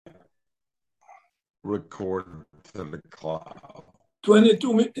record to the cloud.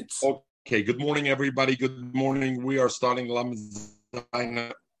 22 minutes. Okay, good morning, everybody. Good morning. We are starting Lamed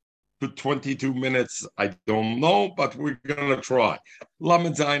Zayin to 22 minutes. I don't know, but we're going to try.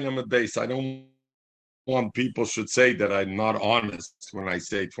 Lamed Zayin Lamed Beis. I don't want people should say that I'm not honest when I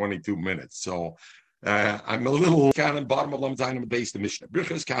say 22 minutes. So I'm a little kind of bottom of Lamed Zayin Lamed Beis, the Mishnah.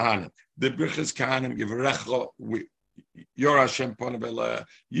 Birchas Kahanim. The Birchas Kahanim, Yivrecho, Yor Hashem Panavela,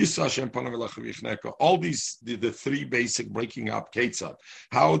 Yisa Hashem Panavela Chavichneka. All these, the three basic breaking up Ketzad.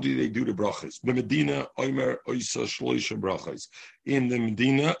 How do they do the brachas? The Medina, Omer, Oisa, Shloisha brachas. In the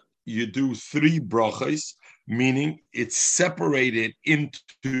Medina, you do three brachas, meaning it's separated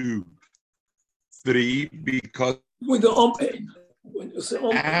into three because with the omen. When you say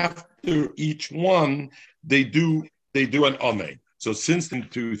omen, after each one, they do an omen. So since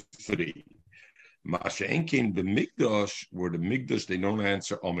into three. Masha'enkin the Mikdash, where the Mikdash, they don't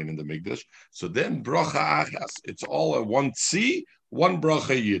answer Amen in the Mikdash. So then bracha achas, it's all a one C, one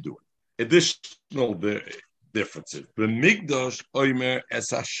bracha you do. Additional differences. The Mikdash Omer es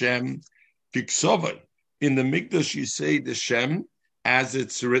Hashem kiksovay. In the Mikdash you say the Shem as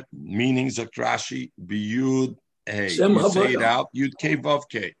it's written, meaning Zakrashi biyud hey. You say it out, Yud K Vav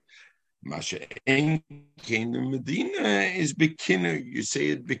K. Masha'enkin the Medina is Bekinu. You say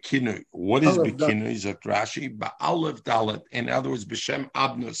it Bekinu. What is Bekinu? Is Rashi Ba'alev Dalet. In other words, B'Shem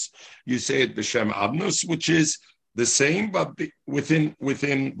Abnus. You say it B'Shem Abnus, which is the same, but within,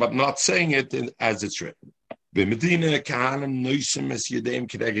 but not saying it as it's written. B'Medina Kahanim Noisim Es Yedeim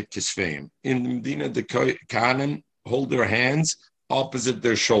Kedeget Kisfeim. In the Medina, the Kahanim hold their hands opposite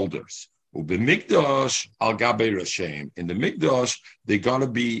their shoulders. U'B'Mikdash Al Gabe Rashem. In the Mikdash, they gotta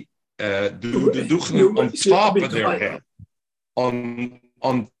be do the duchnim on top of their head, on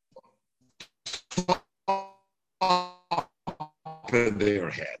top of their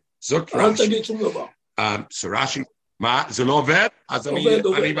head. So Rashi, ma zelovet,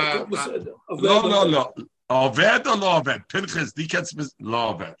 no, oved or lo oved. Pinchas, diketz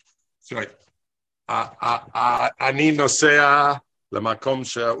lo oved. Sorry, ani nosea lemakom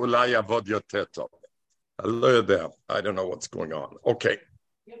she'ulai yavod yoter tov. I don't know what's going on. Okay.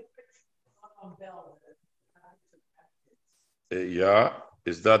 Yeah,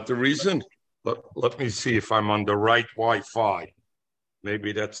 is that the reason? Let me see if I'm on the right Wi-Fi.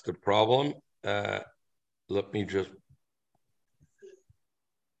 Maybe that's the problem. Let me just.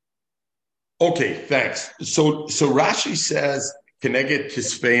 Okay, thanks. So Rashi says, "Keneged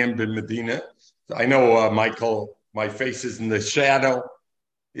Kisfeim ben Medina." I know, Michael, my face is in the shadow.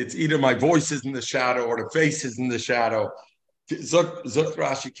 It's either my voice is in the shadow or the face is in the shadow. Zot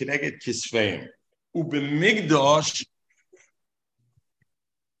Rashi Keneged Kisfeim. Ubemigdash.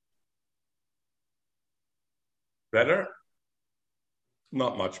 Better?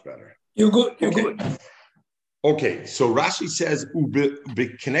 Not much better. You're good. Good. Okay, so Rashi says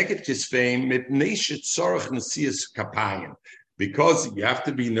Ubekneket Kisfeim mit Neshet Sorach Nesias Kapayim. Because you have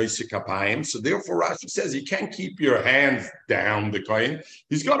to be Nesek Kapayim. So therefore Rashi says you can't keep your hands down the kohen.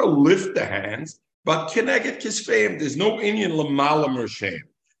 He's got to lift the hands. But Keneged Kisfeim, there's no Indian Lamala Mershem.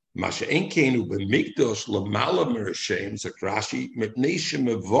 Masha'enkenu b'mikdash Lamala Mershem, Zakrashi, Mitneshim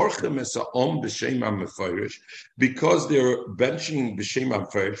Mevorchem Esa'om B'Shem HaMeforish, because they're benching B'Shem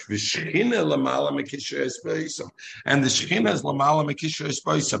HaMeforish, V'Shechina Lamala Mekisha Espeisam, and the Shechina is Lamala Mekisha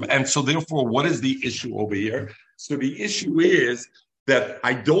Espeisam. And so therefore, what is the issue over here? So the issue is that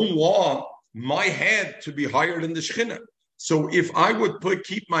I don't want my head to be higher than the Shechina. So if I would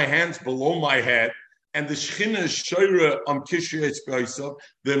keep my hands below my head, and the Shechina is Shoira on Kishyetz Beisav,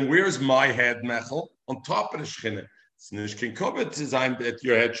 then where's my head, Mechel? On top of the Shechina. It's Nishkin Kovet design that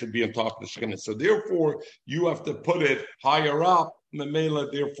your head should be on top of the Shechina. So therefore, you have to put it higher up, Memela,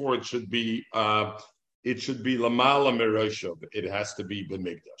 therefore it should be Lamala Meroshav. It has to be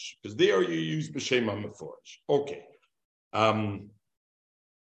B'Migdash. Because there you use B'Shem HaMeforish. Okay.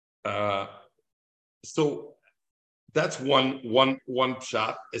 So that's one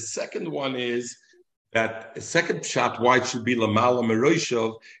shot. A second one is that a second shot why it should be Lamala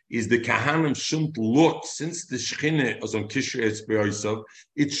Meroshav is the Kahanim shouldn't look, since the Shechina is on Kishyetz Beisav,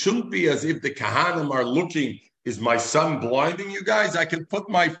 it shouldn't be as if the Kahanim are looking, is my son blinding you guys? I can put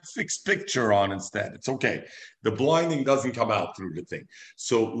my fixed picture on instead. It's okay. The blinding doesn't come out through the thing.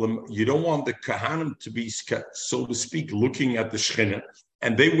 So you don't want the Kahanim to be, so to speak, looking at the Shechina.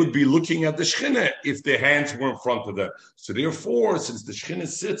 And they would be looking at the Shechina if their hands were in front of them. So therefore, since the Shechina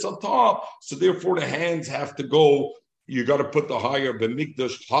sits on top, so therefore the hands have to go, you got to put the higher, the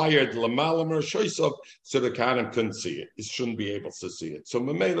Mikdash higher, the Lamalam or Shoisov, so the Kahanim couldn't see it. It shouldn't be able to see it. So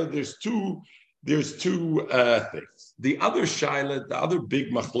Mamela, there's two things. The other shaila, the other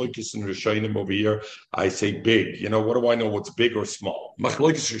big machlokes in Rishonim over here, I say big. What do I know what's big or small?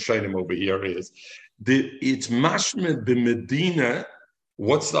 Machlokes Rishonim over here is it's mashmed b'Medina.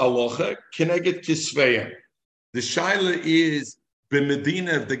 What's the halacha? Keneged kisveim. The shaila is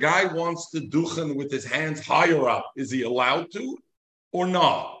b'Medina. If the guy wants to duchen with his hands higher up, is he allowed to or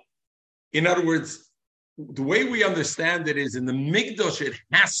not? In other words, the way we understand it is in the Mikdash, it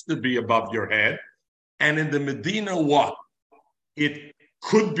has to be above your head. And in the Medina, what? It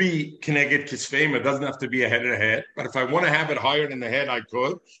could be Keneged Kisveim. It doesn't have to be a head and a head. But if I want to have it higher than the head, I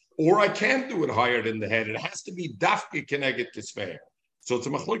could. Or I can't do it higher than the head. It has to be Dafke Keneged Kisveim. So it's a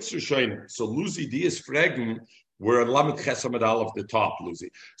Machlokes Rishonim. So Lucy, Dias Fregen, we're at Lamed Chesamad Aleph the top,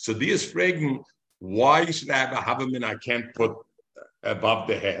 Lucy. So Dias Fregen, why should I have a Havamin I can't put above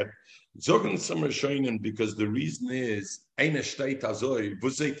the head? Zogen some Rishonim, because the reason is, Eine Shteit Azoi, wo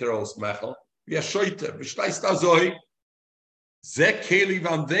seht aus Mechel?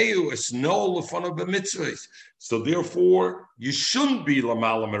 So therefore, you shouldn't be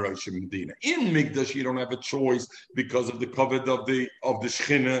Lamala Merosha Medina. In Migdash, you don't have a choice because of the covet of the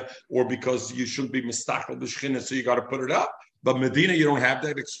Shechina, or because you shouldn't be Mistachel the Shechina, so you got to put it up. But Medina, you don't have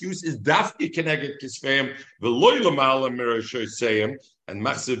that excuse. Is Dafki Keneged Kisveim, Veloy Lamala Merosha Seim, and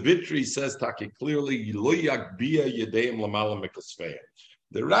Machzavitri says Taki clearly, Loyak Bia Yedeim Lamala Mekasveim.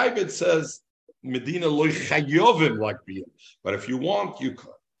 The Ravid says Medina loy chayovim like beer, but if you want, you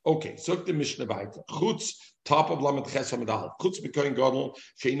could. Okay, so the Mishnah Baita. Chutz top of Lamed Ches Hamadal. Chutz b'koyin gadol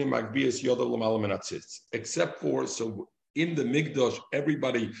she'inem magbias yodav l'malam menatzitz. Except for in the Migdash, every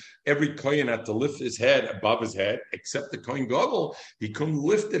kohen had to lift his head above his head, except the kohen gadol. He couldn't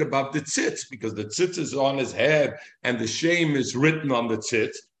lift it above the tzitz because the tzitz is on his head and the shame is written on the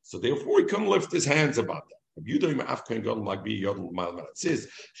tzitz. So therefore, he couldn't lift his hands above that. It says,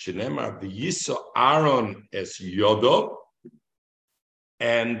 Shenemar v'yisa Aaron es yodo,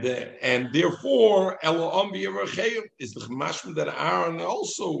 and therefore Elohim v'yavachayim is the mashma that Aaron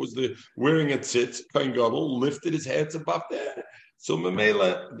also was wearing a tzitz. Kohen Gadol lifted his hands above that. So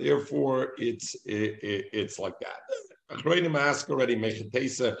Mamela, therefore it's like that. Achroinim ask already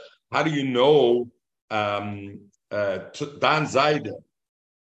Mechatesa, how do you know Dan Zayda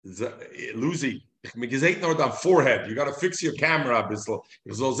Lucy? Gezeit nur dein forehead. You got to fix your camera a bisschen.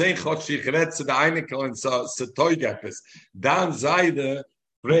 Ich soll sehen, Gott, ich rede zu der Einikel und so teug etwas. Dann Seide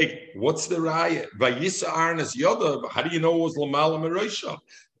fragt, what's the raya? Vayisa Arnes Yodav, how do you know it was Lamala Meresha?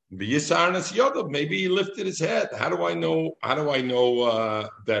 Vayisa Arnes Yodav, maybe he lifted his head. How do I know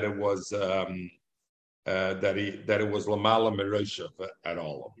that it was that it was Lamala Meresha at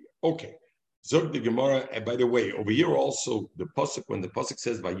all? Okay. Zog the Gemara, and by the way, over here also the pasuk, when the pasuk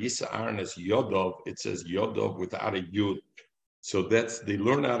says Vayisa Arnes Yodov, it says Yodov without a Yud. So they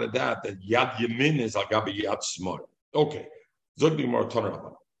learn out of that Yad Yemin is Agabi Yad Smar. Okay. Zog the Gemara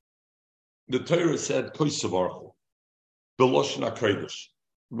Tanarabah. The Torah said Koisavarchu, Beloshon HaKodesh.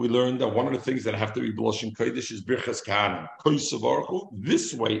 We learned that one of the things that have to be Beloshon Kodesh is Birchas Kahanim. Koisavarchu,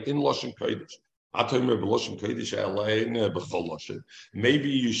 this way in Loshon Kodesh. Maybe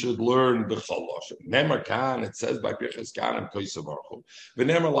you should learn B'chol Lashon. Nemer Kan, it says by Birchas Kahanim Koisavarchu.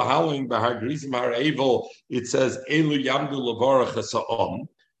 V'nemer Lahalim B'Har Grizim Har Evel, it says Elu Yamdu Levarach Hasa'om.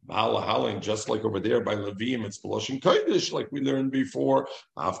 Lahalim, just like over there by Levim, it's B'Lashon Kodesh, like we learned before.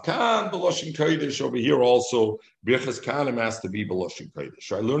 Avkan B'Lashon Kodesh. Over here also Birchas Kahanim has to be B'Lashon Kodesh.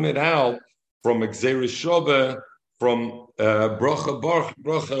 So I learned it out from Exeris Shaveh, from bracha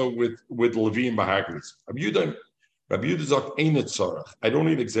with Levim Bahagris. Rabbi Yehuda zok einet tzarach. I don't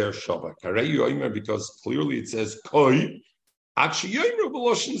need exer shavah. Karei yomer, because clearly it says koi. Actually yomer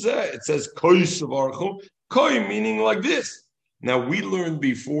b'loshen zeh. It says koi savarchu. Koi meaning like this. Now we learned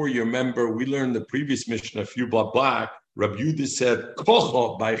before. You remember we learned the previous Mishnah a few block back. Rabbi Yehuda said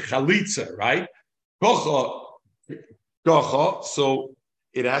kocha by chalitza, right? Kocha. So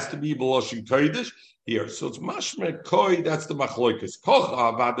it has to be b'loshen kodesh. Here, so it's mashmer koi. That's the machloikas. Kocha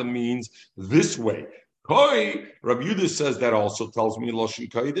avada means this way. Koi, Rabbi Yehuda says that also tells me loshen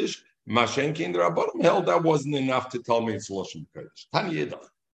kodesh. Mashenkin the Rabbanim held that wasn't enough to tell me it's loshen kodesh. Tani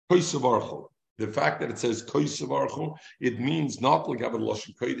yedach koi savarchu. The fact that it says koi savarchu, it means not like have a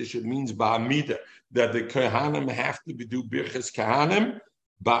loshen kodesh. It means ba'amida, that the kohanim have to do birchas kohanim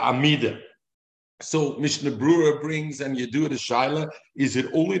ba'amida. So Mishnah Brura brings, and you do it as Shaila, is it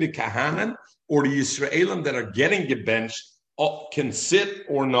only the Kahanim or the Yisraelim that are getting gebenched can sit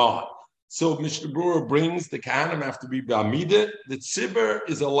or not? So Mishnah Brura brings, the Kahanim have to be Ba'amida, the Tzibur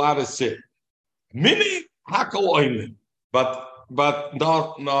is allowed to sit. Mini Hakal Oinim, but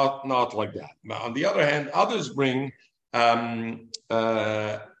not like that. Now, on the other hand, others bring that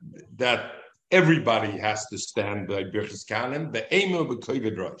everybody has to stand by Birchas Kahanim, the Ema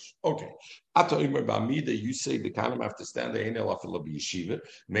b'Kovid Rosh. Okay. Atoimer b'Amida, you say the Kahanim have to stand, the Einel Afel Yeshiva.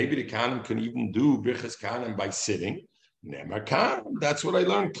 Maybe the Kahanim can even do Birchas Kahanim by sitting. Nemer Kahanim, that's what I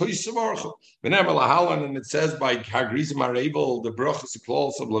learned. Koisavarcho. V'nemer Lahalan, and it says by Hagrizim Arebel, the Brachas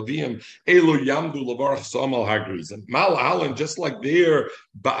Klals of Levium, Elu Yamdu Lavarch Somal Hagrizim. Malahalan, just like there,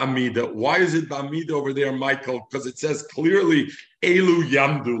 ba'Amida. Why is it ba'Amida over there, Michael? Because it says clearly, Elu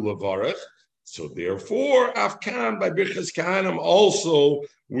Yamdu Lavarch. So therefore, Afkan by Birchas Kahanim also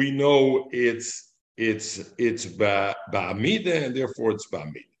we know it's ba'Amida, and therefore it's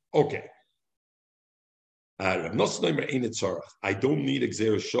ba'Amida. Okay. I don't need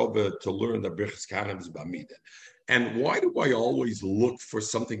Gzeira Shava to learn that Birchas Kahanim is ba'Amida. And why do I always look for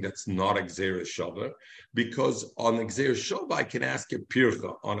something that's not a Gzeira Shava? Because on a Gzeira Shava, I can ask a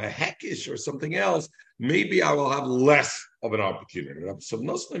pircha. On a hekish or something else, maybe I will have less of an opportunity. So I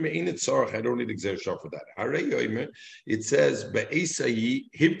don't need a Gzeira Shava for that. It says, Be'esayi,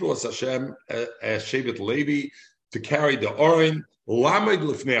 Hiblas Hashem, Shevet Levi, to carry the Orin, Lamed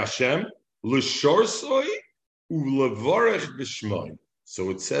Lefnei Hashem, L'shorsoi, Ulevarech B'shmoy.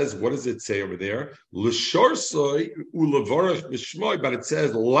 So it says, what does it say over there? L'shorsoi ulevarech b'shmoy, but it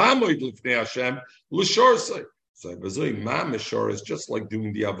says lamoid l'fnei Hashem l'shorsoi. So ma mishor is just like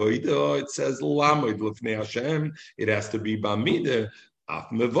doing the avodah. It says lamoid l'fnei Hashem. It has to be b'amida. Af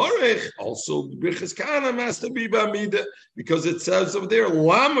mevarech, also Birchas Kahanim has to be b'amida because it says over there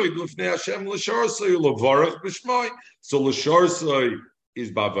lamoid l'fnei Hashem l'shorsoi ulevarech b'shmoy. So l'shorsoi is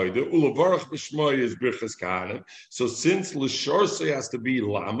b'avodah, ulevarach b'shmoy is Birchas Kahanim. So since l'shorsei has to be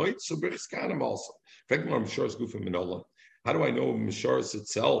lamoid, so Birchas Kahanim also. In fact, Mishoros Gufim Minola. How do I know Mishoros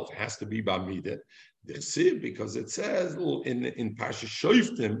itself has to be b'amidah? Because it says in Parsha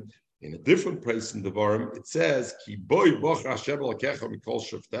Shoftim, in a different place in the Devarim, it says Ki boy boch Hashem l'kecha mikol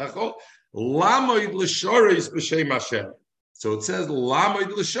shoftecho lamoid l'shoreis b'shem Hashem. So it says lamoid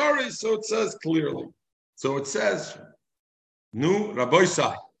l'shoreis. So it says clearly. So it says. Nu, Rabbi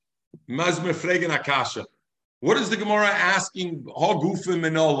Sai, Mazme Fregen Akasha. What is the Gemara asking? Hagufim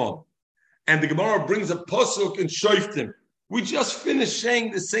and Olam. And the Gemara brings a pasuk and Shoftim. We just finished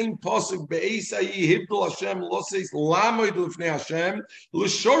saying the same pasuk. Be'esayi hibdul Hashem loseis lamoid lefnei Hashem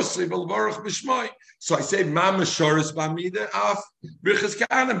l'shorsei v'lvarach b'shmai. So I say ma mishoris b'amida af Birchas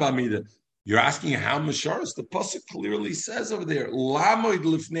Kahanim b'amida. You're asking how mishoris? The pasuk clearly says over there lamoid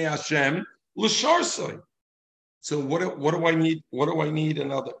lefnei Hashem l'shorsei. So what do I need? What do I need?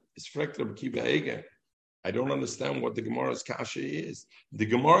 Another I don't understand what the Gemara's kasha is. The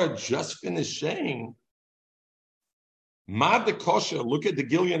Gemara just finished saying, Mad the kosher. Look at the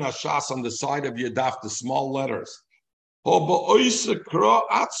Gilyon Hashas on the side of your daf, the small letters. So what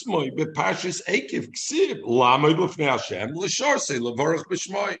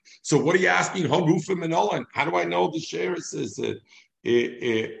are you asking? How do I know the share says it?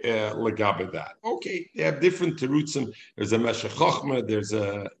 That. Okay, they have different terutzim. There's a Meshech Chochma, there's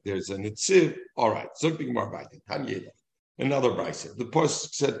a Nitziv. All right, another brayse. The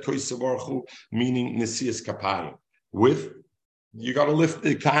pasuk said Koisavarchu, meaning Nesias Kapayim. With you got to lift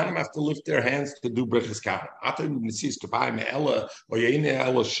the Kahanim have to lift their hands to do Birchas Kahanim. After Nesias Kapayim, Ella or Yeina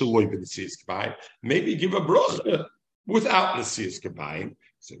Ella Shaloi Nesias Kapayim. Maybe give a bracha without Nesias Kapayim.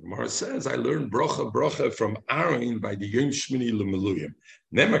 So Gemara says, I learned bracha from Aaron by the Yom Shmini L'Meluyim.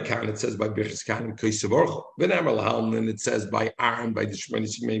 Nemer it says by Birchas Kahanim Koisavarchu. V'nemer Lahalm, and it says by Aaron by the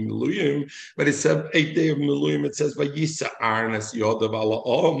Shmini L'Meluyim. But it said 8th day of Meluyim. It says by Yisa Aaron as Yodav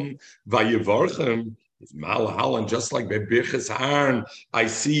Alaom Vayevarchem. It's Malahalan, just like by Birchas Aaron, I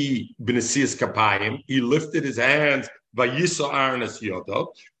see B'Nesias Kapayim. He lifted his hands by Yisa Aaron as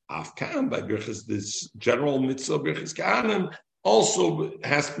Yodav. Afkan by Birchas, this general mitzvah Birchas Kahanim also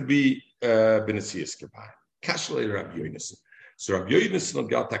has to be B'Nesias Kapayim. Kashle Rabbi Yonason. So Rabbi Yonason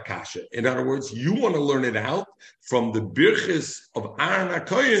got that kasha. In other words, you want to learn it out from the Birchas of Aaron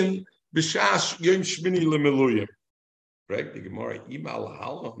HaKoyin B'Shash Yom Shmini L'Meluyim. Right? The Gemara Imal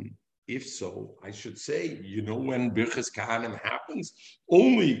Halam. If so, I should say, you know when Birchas Kahanim happens?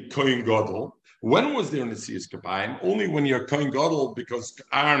 Only Kohen Gadol. When was there Nesias Kapayim? Only when you're Kohen Gadol, because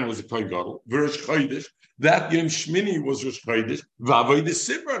Aaron was a Kohen Gadol. V'Rosh Chodesh. That Yom Shmini was Rosh Chodesh. V'Avodah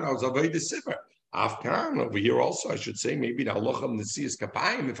Sivra. Now it's Avodah Sivra. Afkan over here also, I should say, maybe the halacha of Nesias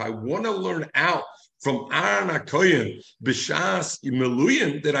Kapayim. If I want to learn out from Aaron HaKoyin, B'Shas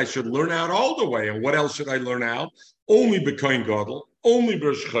Meluyim, that I should learn out all the way. And what else should I learn out? Only B'Kohen Gadol. Only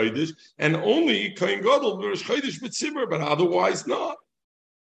Rosh Chodesh, and only Kohen Gadol Rosh Chodesh B'Tzibur, but otherwise not.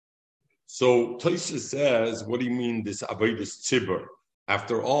 So Tosha says, what do you mean this Avodas Tzibur?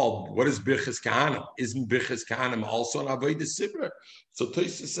 After all, what is Birchas Kahanim? Isn't Birchas Kahanim also an Avodah Sibra? So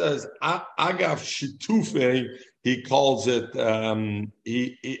Tosha says, Agav Shitufei, he calls it,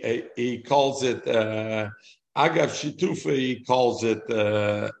 he calls it, Agav Shitufei, he calls it,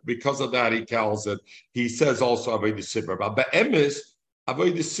 because of that, he calls it, he says also Avodah Sibra. But Be'emes,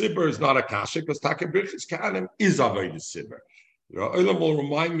 Avodah Sibra is not a kasha, because Taka Birchas Kahanim is Avodah Sibra. Olam will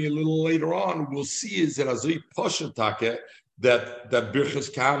remind me a little later on, we'll see is that Azui Posha Taka, that Birchas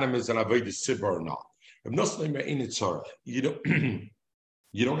Kahanim is an Avodah Sibra or not.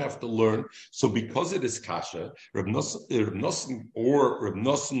 You don't have to learn. So because it is kasha, Reb Nosson,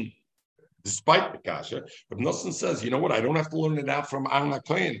 despite the kasha, Reb Nosson says, you know what? I don't have to learn it out from Aaron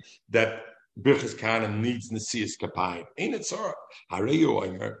HaKohen that Birchas Kahanim needs Nesias Kapayim. Ain't it Sarah?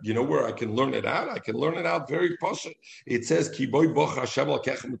 You know where I can learn it out? I can learn it out very poshut. It says, Ki boy boch Hashem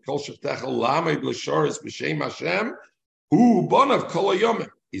l'kechem kol sheftecha lamed l'shoris b'shem Hashem hu bonav kol hayomim.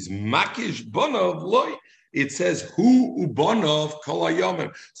 Is makish bonav loy. It says hu ubonav kol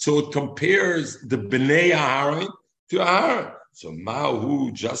hayomim. So it compares the bnei Aaron to Aaron. So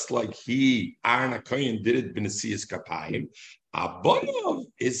Mahu, just like Aaron HaKohen did it b'nesias kapayim, Abonov,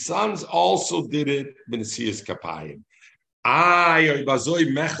 his sons also did it b'nesias kapayim. Oy bazoi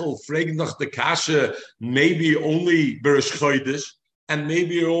mechel fragt noch the kasha, maybe only berish chodesh and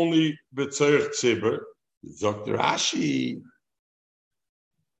maybe only b'tzorich tzibur. Dr. Rashi,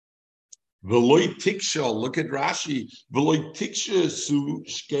 v'loi tiksha. Look at Rashi. V'loi tiksha su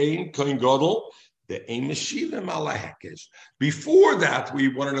shkein koin gadol. Before that, we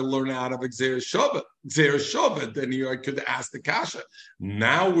wanted to learn out of Xer Shabbat. Then I could ask the kasha.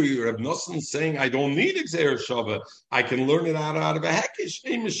 Now we have nothing saying I don't need Xer Shabbat. I can learn it out of a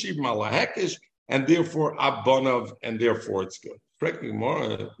hekesh, and therefore abonav, and therefore it's good. So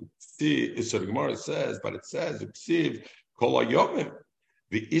the Gemara says, but it says kol hayomim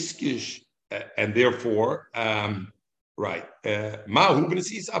the iskish, and therefore right. Mahu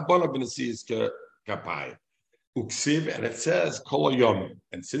b'nesis abonav b'nesis kapayim. Uksiv, and it says kol hayomim,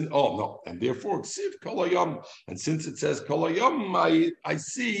 and since and therefore uksiv kol hayomim, and since it says kol hayomim, I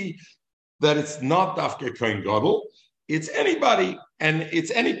see that it's not dafke kohen gadol, it's anybody, and it's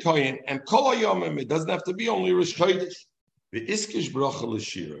any kohen, and kol hayomim, it doesn't have to be only rish chodesh. The iskish bracha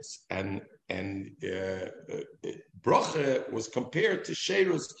l'shiras, and bracha was compared to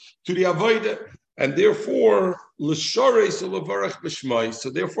shiras, to the avodah. And therefore, l'shores u'levarach b'shmai. So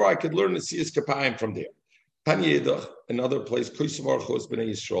therefore, I could learn the siyas kapayim from there. Tanya Yidach, another place, koisavar chos b'nei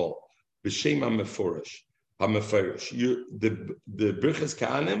Yisrael, b'shem ha'meforish, ha'meforish. The Birchas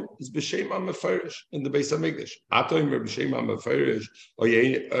Kahanim is b'shem ha'meforish in the Beis Hamikdash. Atoimer b'shem ha'meforish,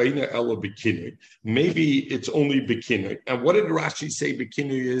 oyena elo b'kinui. Maybe it's only b'kinui. And what did Rashi say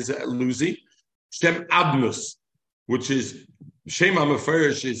b'kinui is, Luzi? Shem Abnus, which is Shem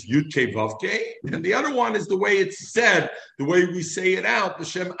HaMeferish is Yud Kei Vav Kei, and the other one is the way it's said, the way we say it out, the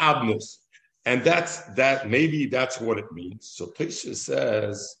Shem Abnus. And maybe that's what it means. So Tosha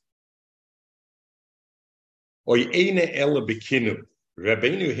says, Oy Eine Ele Bekinu,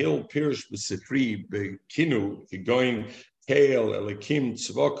 Rabbeinu Hill Pirish B'Sifri Bekinu, going Kael Elikim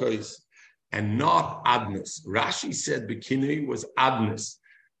Tzvokos, and not Adnus. Rashi said Bekinu was Adnus.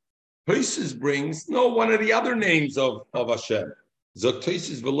 Tosha brings one of the other names of Hashem.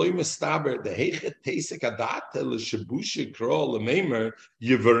 Zoktosis v'loy mistaber the heichet teisek adate l'shabushe kro l'meimer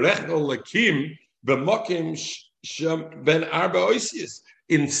yivarecho l'kim b'mokim shem ben arba oisius.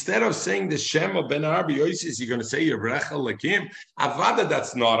 Instead of saying the shem of ben arba oisius, you're going to say yivarecho l'kim. Avada,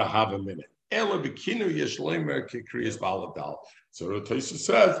 that's not a have a minute. Ela b'kinu yesh leimer kikriyas b'aladal. So Tosha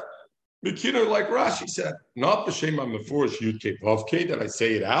says b'kinu, like Rashi said, not b'shem ha'mefurish yud kei vav kei that I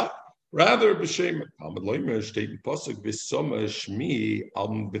say it out. Rather, b'shem Talmud Leimer steht in Pasuk b'soma shmi al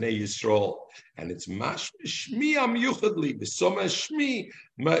bnei Yisrael, and it's mash shmi am yuchadli b'soma shmi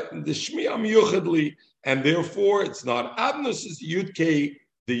the shmi am yuchadli, and therefore it's not Abnus, it's Yud Kei,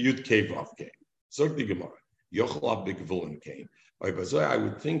 the Yud Kei Vav Kei. So the Gemara Yochel B'Gvulim Kei. I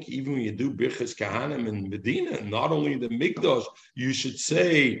would think even when you do Birchas Kahanim in Medina, not only the Mikdash, you should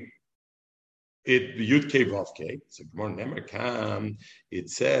say it Yud Kei Vav Kei. So Gemara Nemer Kam.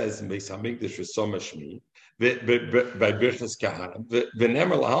 It says in Beis Hamikdash V'Soma Shmi by Birchas Kahanim.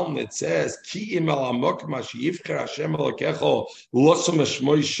 V'Nemer Lahalm it says Ki Im Al Amok Ma Sheyivcher Hashem Elokecho Losam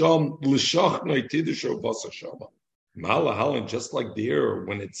Shmoi Shom L'Shachnoi Tidusho V'Asa Shama. Malahalan, just like there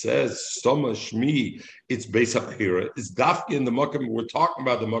when it says Soma Shmi, it's Beis Hapira. It's Dafki in the Mokim. We're talking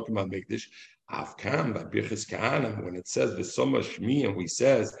about the Mokim HaMikdash. Avkam by Birchas Kahanim, when it says the Soma Shmi, and we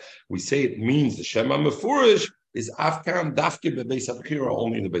say it means the Shema Mefurish is Avkam Dafki by Beis Hapira,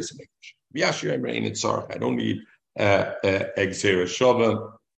 only in the Beis Hamikdash. I don't need Exera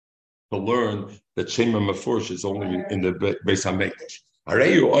Shava, to learn that Shema Mefurish is only in the Beis HaMikdash.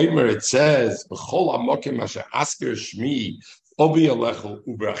 Areyu Oimer, it says, B'chol Amokim Asher Asker Shmi Obi Alechu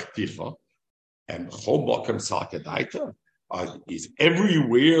Ubrachticha, and B'chol Mokim Sakadaita is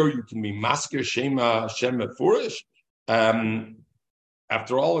everywhere you can be Masker Shema Shem Mefurish.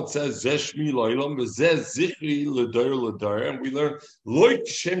 After all, it says Zeshmi Loilam v'Zeh Zichri L'Doyer L'Doyer, and we learn Loik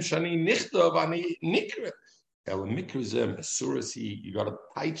Shem Shani Nichtav Ani Nikra. El Mikruzem Asurasi. You got to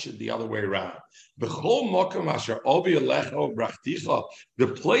teach it the other way around. B'chol Mokem Asher Obi Alecha Brachticha. The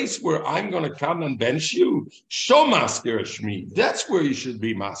place where I'm going to come and bench you, Show Masker Shmi. That's where you should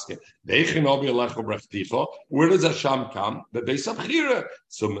be Masker. Deichin Obi Alecha Brachticha. Where does Hashem come? The Beis HaBchira.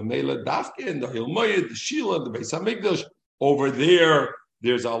 So Memela Dafke and the Hilmoyed, the Shila, the Beis HaMikdash. Over there,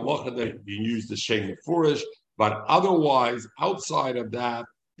 there's Allah that you use the Shem Mefurish, but otherwise, outside of that,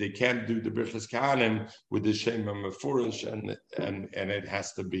 they can't do the Birchas Kahanim with the Shem Mefurish, and it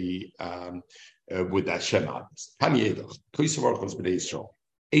has to be with that Shem Adis. Tanyedach, Koisavarchos B'nai Yisrael,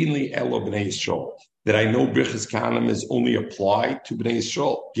 Ainli Elo B'nai Yisrael, that I know Birchas Kahanim is only applied to B'nai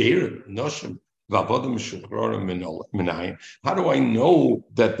Yisrael, Gerim, Noshim, Vavodim Shukrorim Minayim. How do I know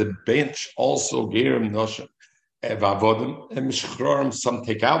that the bench also Gerim, Noshim, Vavodim and Mishchrorim, some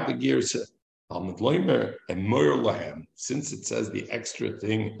take out the gears, Almud Loimer and Moyer Lahem. Since it says the extra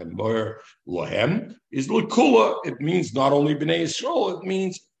thing, and Moyer Lahem is Lakula, it means not only B'nai Yisrael, it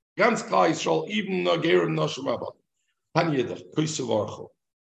means Gans Klal Yisrael, even Nagerim Noshim Vavodim. Tanyedach, Koisavarchu.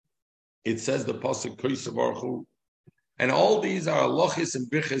 It says the pasuk Koisavarchu, and all these are Alochis and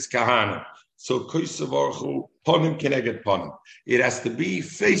Birchas Kahana. So Koisavarchu, Ponim Keneged Ponim. It has to be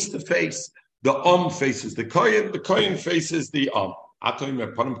face to face. The faces the kohen faces the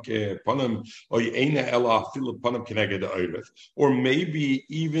or maybe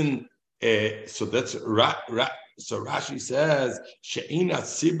even so that's so Rashi says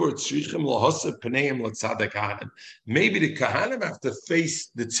maybe the kahanim have to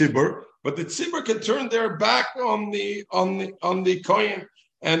face the tzibur, but the tzibur can turn their back on the kohen,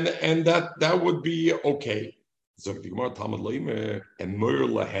 and that would be okay. So the Gemara Talmud Leimer and Mur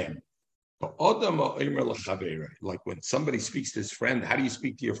Lahem. Like when somebody speaks to his friend, how do you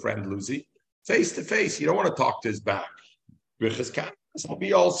speak to your friend, Lucy? Face to face. You don't want to talk to his back. So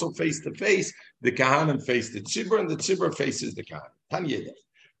be also face to face. The Kahanim face the Tzibur, and the Tzibur faces the Kahanim. Tanyedech.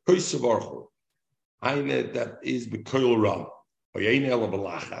 Koisavarchu. Eine that is B'koil Ram. Oyein Ela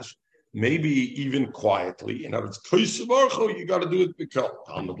B'lachash. Maybe even quietly. In other words, Koisavarchu, you got to do it B'koil.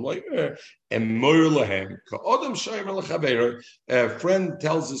 Talmud Leimer. And Moyer Lahem. Ka'odam Shaymer L'chaverer. A friend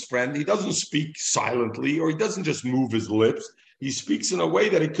tells his friend, he doesn't speak silently, or he doesn't just move his lips. He speaks in a way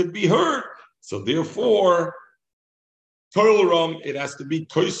that it could be heard. So therefore, Koil Ram, it has to be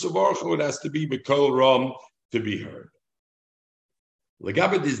Koisavarchu, it has to be B'koil Ram to be heard.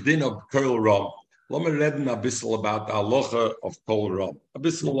 Legabed is din of Koil Ram. Let me read a bit about the halacha of Koil Ram. A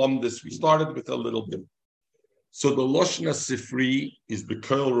bit on this. We started with a little bit. So the Loshna Sifri is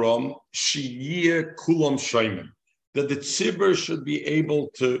B'koil Ram, Shiyeh Kulam Shaimen. That the tzibur should be able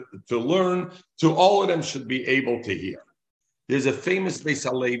to learn, to all of them should be able to hear. There's a famous Beis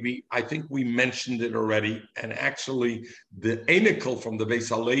HaLevi, I think we mentioned it already, and actually the Einikel from the Beis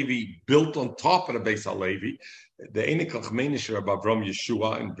HaLevi built on top of the Beis HaLevi, the Einikel Chmeinish Rabbi Avram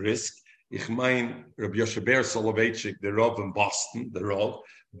Yeshua in Brisk, ich mein Rabbi Yosheber Soloveitchik, the Rav in Boston, the Rav,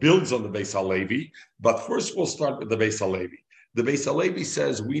 builds on the Beis HaLevi, but first we'll start with the Beis HaLevi. The Beis HaLevi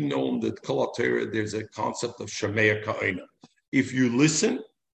says, we know that Kol HaTorah, there's a concept of Shemea Ka'ina. If you listen,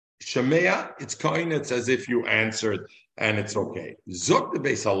 Shemea, it's Ka'ina, it's as if you answered, and it's okay. Zok the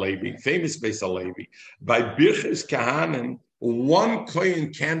Beis HaLevi, famous Beis HaLevi, by Birchas Kahanim, one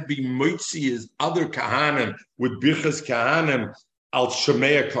Kohen can't be Moitzi as other Kahanim with Birchas Kahanim al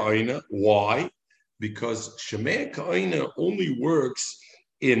Shemea Ka'ina. Why? Because Shemea Ka'ina only works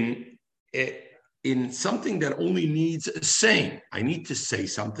in something that only needs a saying. I need to say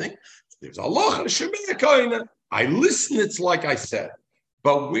something. There's Allah and Shemea Ka'ina. I listen, it's like I said.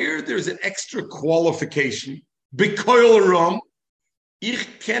 But where there's an extra qualification, B'koil Ram, ich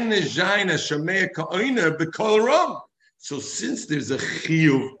kenne Jaina Shemea Ka'ina B'koil Ram. So since there's a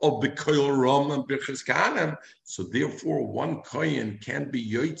chiyuv of B'koil Ram and Birchas Kahanim, so therefore one kohen can't be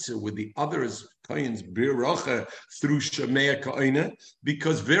yoitze with the others kohen's biracha through Shemea Ka'ina,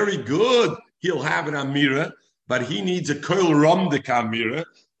 because very good he'll have an amira, but he needs a koil ram de kamira,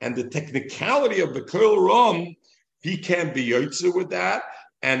 and the technicality of the koil ram, he can't be yoitze with that,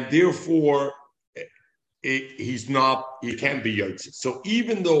 and therefore he can't be yotze. So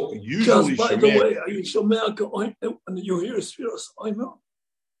even though usually just by the way, are you Shomea Ka'ina when you hear Sfiras? I know.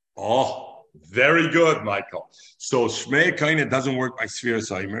 Oh, Very good, Michael. So Shmei Kaina doesn't work by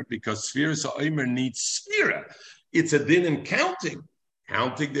Sfiras Omer because Sfiras Omer needs Sfira. It's a din in counting.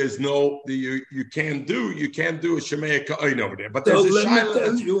 Counting, there's no you can't do a Shmei Kaina over there. But there's So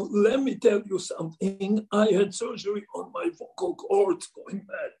a let me tell you something. I had surgery on my vocal cords going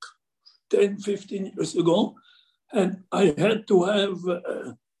back 10, 15 years ago, and I had to have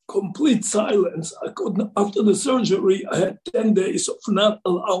complete silence. I couldn't, after the surgery, I had 10 days of not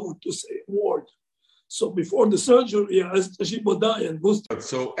allowed to say a word. So before the surgery, I asked Shibodai and Buster.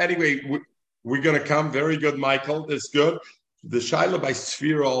 So anyway, we're going to come. Very good, Michael. That's good. The Shaila by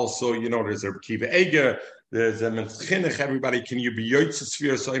Sfira also, there's a Kiva Eger, there's a Menchinech. Everybody, can you be Yotze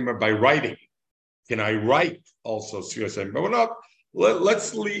Sfira Soimer by writing? Can I write also Sfira Soimer? But we're not.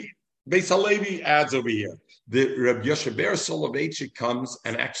 Let's leave. Beis Halevi adds over here. The Rabbi Yosheber Soloveitchik comes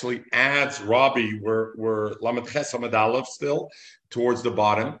and actually adds Rabbi, we're Lamed Ches Hamad Aleph still, towards the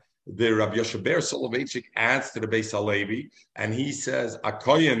bottom. The Rabbi Yosheber Soloveitchik adds to the Beis Halevi, and he says, a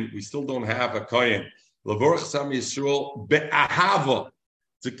kohen, we still don't have a kohen. Levorach Sam Yisrael be'ahava.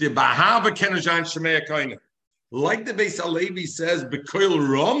 Be'ahava kenajan Shemei HaKoyne. Like the Beis Halevi says, Bekoil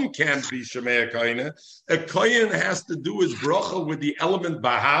Rom can't be Shemei HaKoyne. A kohen has to do his bracha with the element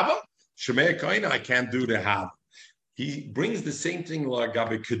Bahava. Shemei HaKoyne, I can't do the Hav. He brings the same thing like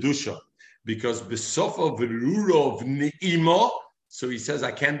Gabi Kedusha, because Besofa Verurov Ne'ima. So he says,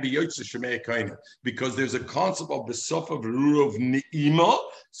 I can't be Yotze Shemei HaKoyne, because there's a concept of Besofa Verurov Ne'ima.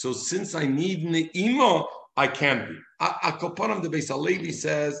 So since I need Ne'ima, I can't be. Akopanim, the Beis Halevi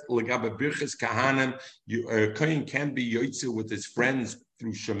says, Legabe Birches Kahanim, Kohen can't be Yotze with his friends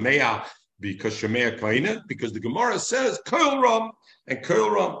through Shemei, because Shemei HaKoyne, because the Gemara says, Koil Ram, and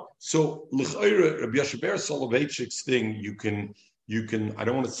Koil Ram. So, L'chayre, Rabbi Yosheber Soloveitchik's thing, you can, I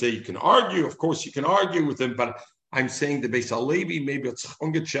don't want to say you can argue, of course you can argue with him, but I'm saying the Beis Halevi, maybe it's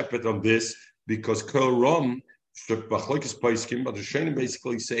ungechepet on this, because Koil Ram, but the Shainim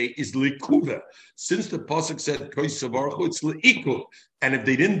basically say is likuva. Since the pasuk said koisavarchu, it's leikul, and if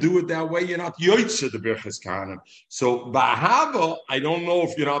they didn't do it that way, you're not yoytze the birches kahanim. So bahava, I don't know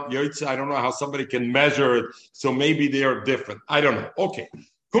if you're not yoytze. I don't know how somebody can measure it. So maybe they are different. I don't know. Okay,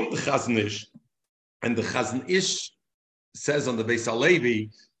 come the Chazon Ish, and the Chazon Ish says on the Beis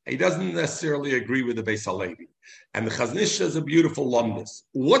Halevi, he doesn't necessarily agree with the Beis Halevi, and the Chazon Ish says a beautiful lumdus.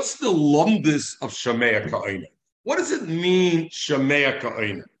 What's the lumdus of Shemei HaKoyne? What does it mean, Shemei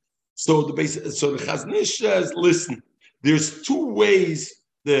HaKoyne? So the Chazon Ish says, listen, there's two ways.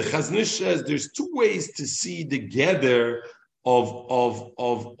 The Chazon Ish says there's two ways to see the gather of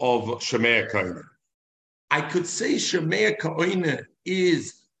Shemei HaKoyne. I could say Shemei HaKoyne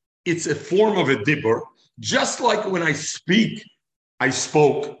it's a form of a dibur, just like when I speak, I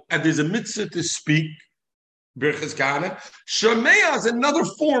spoke, and there's a mitzvah to speak, Birchas Kahana. Shemei is another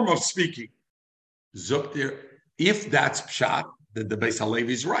form of speaking. Zoktir. If that's pshat, then the Beis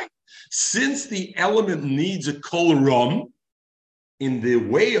Halevi is right. Since the element needs a kol ram, in the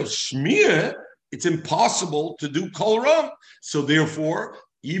way of shmir, it's impossible to do kol ram. So therefore,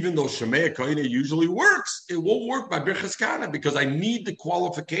 even though Shemei HaKoyne usually works, it won't work by Birchas Kahana because I need the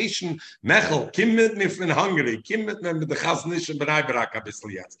qualification. Mechel, kim mit me from Hungary, kim mit me the Chazon Ish and B'nai Barak abissal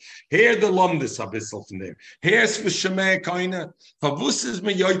yatz. Here the lumdus abissal from there. Here's for Shemei HaKoyne. Favus is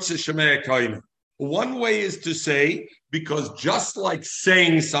me yoytze Shemei HaKoyne. One way is to say, because just like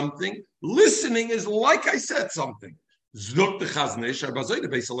saying something, listening is like I said something. Zuk the Chazon Ish, the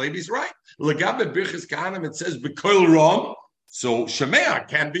Beis Halevi is right. Legabe Birchas Kahanim, it says B'kol Ram. So Shemei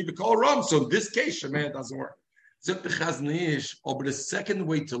can't be B'kol Ram. So in this case, Shemei doesn't work. Zuk the Chazon Ish, but the second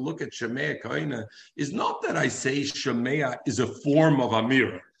way to look at Shemei HaKoyne is not that I say Shemei is a form of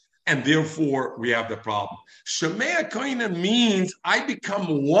Amira. And therefore, we have the problem. Shemei HaKoyne means I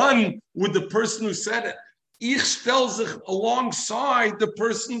become one with the person who said it. Ich stell sich alongside the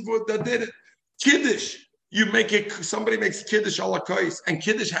person that did it. Kiddush, somebody makes Kiddush ala kois, and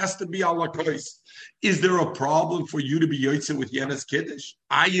Kiddush has to be ala kois. Is there a problem for you to be yotzei with Yena's Kiddush?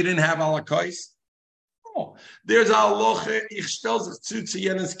 You didn't have ala kois? No. There's a halacha, ich stell sich zu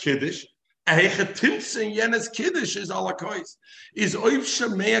Yena's Kiddush. Yena's Kiddush is ala kois. Is oiv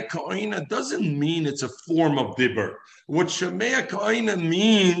Shemei HaKoyne doesn't mean it's a form of dibur. What Shemei HaKoyne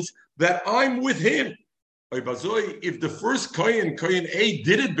means that I'm with him. If the first Kohen A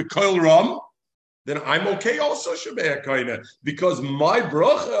did it b'kol ram, then I'm okay also Shemei HaKoyne because my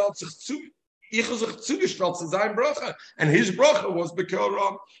bracha hat sich zugestellt zu sein bracha, and his bracha was b'kol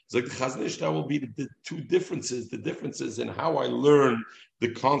ram. So the Chazon Ish, that will be the two differences. The differences in how I learn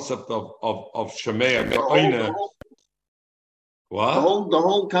the concept of Shemei HaKoyne. What? The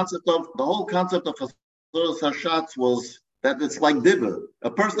whole concept of Chazon Hashatz was that it's like dibber. A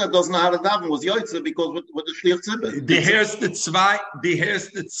person that doesn't know how to daven was yoitze because with the shliach tzibber. Die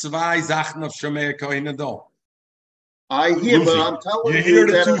erste zwei Sachen auf Shomer Koine da. I hear, Lucy, but I'm telling you you hear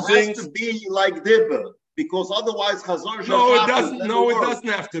the that two it things? has to be like dibber because otherwise Chazor No, it Shachar doesn't. never No, it works. doesn't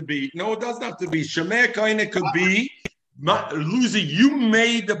have to be. No, it doesn't have to be. Shomer Koine could be, Lucy, you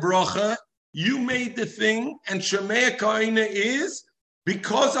made the bracha, you made the thing, and Shomer Koine is,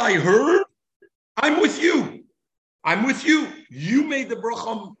 because I heard, I'm with you. I'm with you. You made the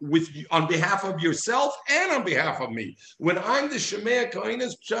bracha on behalf of yourself and on behalf of me. When I'm the Shemei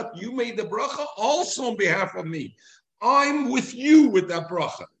Kohenes Pshat, you made the bracha also on behalf of me. I'm with you with that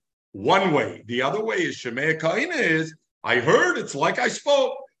bracha. One way. The other way is Shemei Kohene is, I heard, it's like I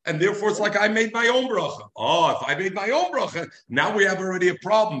spoke, and therefore it's like I made my own bracha. Oh, if I made my own bracha, now we have already a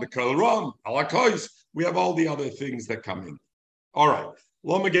problem. The Kol Ram, Alakois, we have all the other things that come in. All right.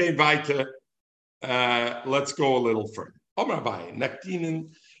 Lomagay Vaita. Let's go a little further. Omar Abaye, Naktinin,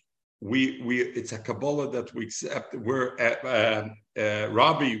 we it's a Kabbalah that we accept. We're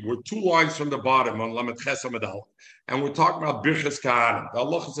Rabbi, we're 2 lines from the bottom on Lamed Ches Amud Aleph, and we're talking about Birchas Kahanim. The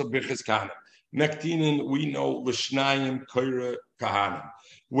halachas of Birchas Kahanim. Naktinin, we know L'shnayim Koire Kahanim.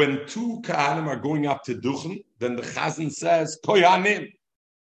 When 2 Kahanim are going up to Duchen, then the Chazan says Koyanim.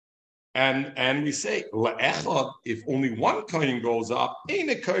 And we say, Le'echad, if only one kohen goes up, ain't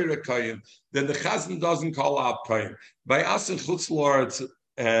a kohen, then the chazan doesn't call out kohen. By us in Chutz La'aretz,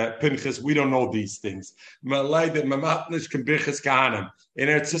 Pinchas, we don't know these things. In Eretz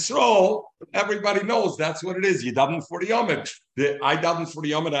Yisrael, everybody knows that's what it is. You daven for the Yomid. I daven for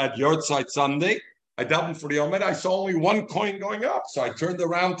the Yomid at Yortzeit Sunday. I daven for the Yomid. I saw only one coin going up, so I turned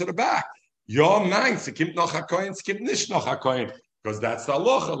around to the back. Yom nein, es gibt noch a kohen, es gibt nicht noch a kohen. Because that's the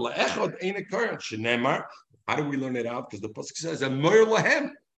halacha. Le'echad ain't a kohen. Shenemar. How do we learn it out? Because the pasuk says a moir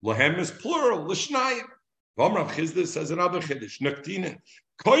lahem. Lahem is plural. L'shnayim. V'amrav Chizda says another chiddush. Naktinen.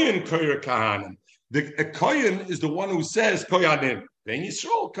 Kohen koyer kahanim. A kohen is the one who says koyanim. Then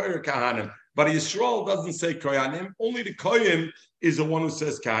Yisrael koyer kahanim. But Yisrael doesn't say koyanim. Only the kohen is the one who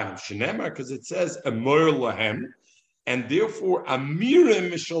says kahanim. Shenemar, because it says a moir lahem. And therefore, Amirim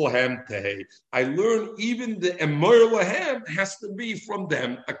Mishalhem Tehe. I learn even the Emor Lahem has to be from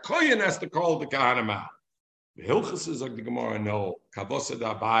them. A Kohen has to call the Kahanim out. The Hilchas is like the Gemara, no. Kavosa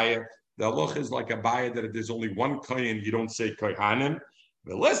da Abaya. The Halacha is like Abaya that if there's only one Kohen, you don't say Kohanim.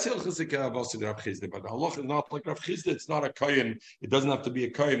 The less Hilchas is Kavosa da Rav Chizda. But the Halacha is not like Rav Chizda. It's not a Kohen. It doesn't have to be a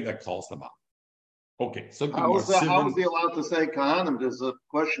Kohen that calls them out. Okay. So how is he allowed to say Kahanim? There's a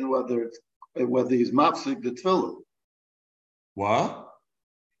question whether he's mafsik the tefillah. What?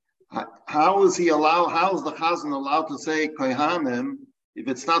 How is the Chazan allowed to say kohanim if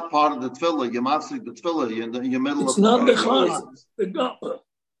it's not part of the tefillah? You're mafsik the tefillah. You're in the middle it's of not the Chazan.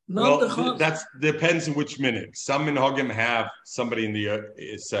 That depends on which minute. Some minhagim have somebody in the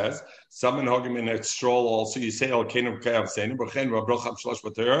it says. Some minhagim in a stroll also. You say al kenim kayav seinu b'chen v'abrocham shlosh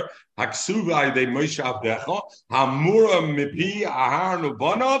b'torah haksuva de Moshe avdecha hamura mipi ahar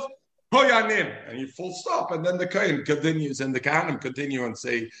nubanov. And you full stop, and then the Kohen continues, and the Kohanim continue and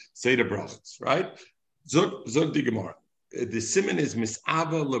say the brachas, right? Zog di Gemara. The siman is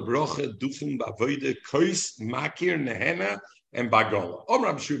misava lebrocha duchen bavoide kois makir nehena and bagola. Om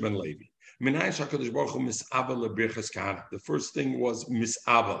Rab Shuban Levi. Minayin shakadosh baruch hu misava lebrichas kahanim. The first thing was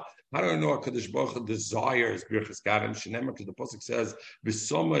misava. How do I know HaKadosh Baruch Hu desires birchas kahanim? Shenemar, because the pasuk says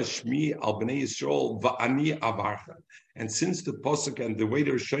v'soma shmi al bnei Yisrael va'ani avarcha. And since the pasuk and the way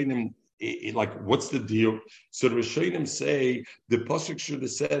the Rishonim like, what's the deal? So the Rishonim say the pasuk should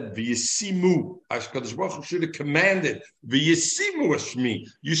have said v'yisimu. HaKadosh Baruch Hu should have commanded v'yisimu shmi.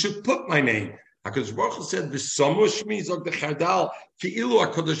 You should put my name. HaKadosh Baruch Hu said v'samu shmi zog the chardal. Ki'ilu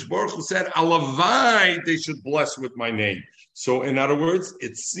HaKadosh Baruch Hu said alavai they should bless with my name. So in other words,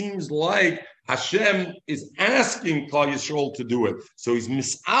 it seems like Hashem is asking Klal Yisrael to do it. So he's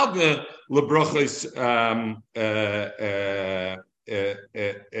misave lebrachos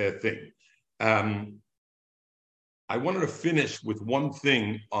thing. I wanted to finish with one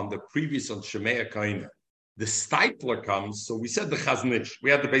thing on the previous on Shemei Kaina. The Stipler comes, so we said the Chaznish. We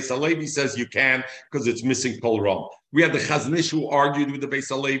had the Beis Halevi says you can because it's missing Kol Ram. We had the Chaznish who argued with the Beis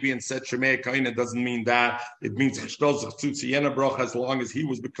Halevi and said Shemei Kaina doesn't mean that. It means as long as he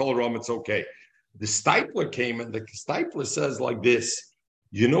was with Kol Ram, it's okay. The Stipler came and the Stipler says like this.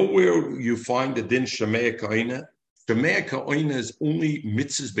 You know where you find the din Shemei Kaina? Shemei Kaina is only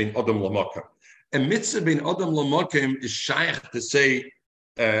mitzvahs ben Adam Lamakim. And mitzvah ben Adam Lamakim is shaykh to say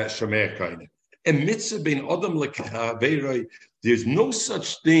Shemei Kaina. And mitzvah ben Adam Lekaveiroi, there's no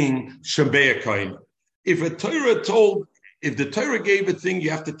such thing Shemei Kaina. If a Torah told If the Torah gave a thing, you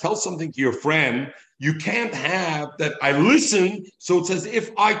have to tell something to your friend. You can't have that I listen, so it's as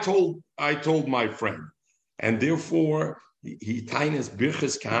if I told my friend. And therefore, he tainas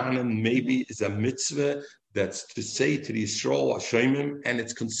birchas kahanim maybe is a mitzvah that's to say to the Yisrael Hashemim, and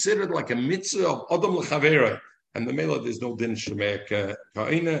it's considered like a mitzvah of Adam l'chavera. And the Mela, there's no din shemek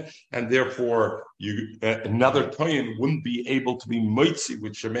kaina, and therefore another kohen wouldn't be able to be moitzi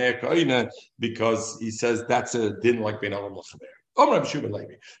with shemek kaina because he says that's a din like ben Adam l'chavera.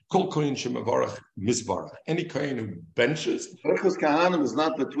 Any kohen who benches. Birchas Kahanim is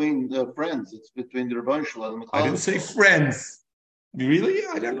not between the friends; it's between the Rebbeinu Shalom. I didn't say friends. Really?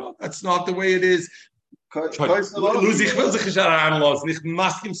 I don't know. That's not the way it is. Luzi, ich will sich nicht anlassen. Nicht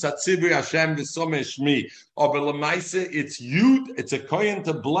maskim satzibri Hashem v'some shmi. Aber lemaise, it's Yud, it's a kohen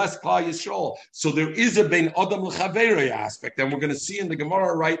to bless Klal Yisrael. So there is a bein Adam l'chavera aspect, and we're going to see in the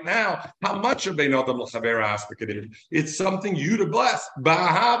Gemara right now how much a bein Adam l'chavera aspect it is. It's something you to bless.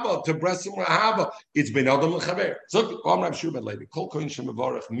 Ba'ahava, to bless him ahava. It's bein Adam l'chavera. So, Amram Shubad Levi, kol kohen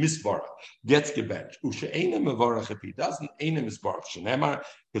shemevarach misvarach, gets gebenched. Ushe'ena mevarach, if he doesn't, ena misvarach. Shenemar,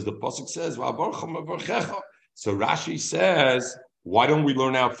 because the pasuk says, so Rashi says, why don't we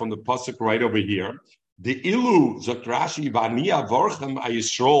learn out from the pasuk right over here? The ilu zok Rashi v'aniya vorchem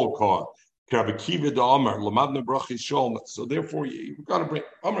ayisrol kol k'Rabbi the Omer lamadna brach Yisrael. So therefore, you've got to bring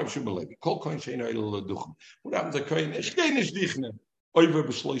Amram Shubalevi kol kohen sheina ilu leduchem. What happens to kohen? Eshkeinish dichne over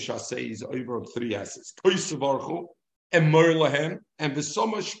b'shloisha says over 3 asses. Koysevarchu and Mer Lahem and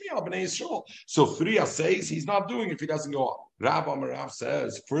V'soma Shmiya B'nei Yisrael. So 3 says he's not doing if he doesn't go up. Rav Amarav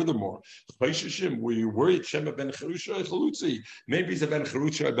says, furthermore, were you worried Shema ben Charusha or Chalutzi? Maybe he's a ben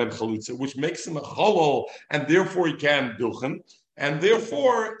Charusha or ben Chalutzi, which makes him a chalol, and therefore he can't duchen. And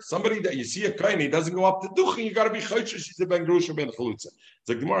therefore, somebody that you see a kohen, he doesn't go up to duchen, you got to be chayshah, he's a ben Charusha or ben Chalutzi. It's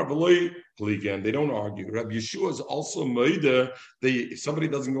like Gemara V'loi Pligan, they don't argue. Rabbi Yeshua is also moida. If somebody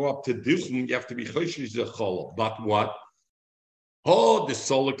doesn't go up to duchen, you have to be chayshah, he's a chalol. But what? Oh, the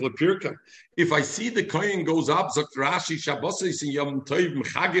solik lepirka. If I see the kohen goes up, Zakt Rashi Shabbos in Yom Tov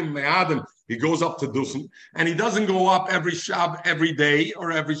Mechagim Me'adim, he goes up to duchen, and he doesn't go up every day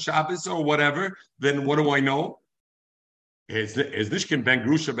or every Shabbos or whatever. Then what do I know? Is Nishkin ben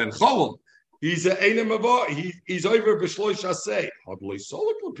Grusha ben Cholol? He's a Einem Avo. He's over b'shloish asay. Hadloi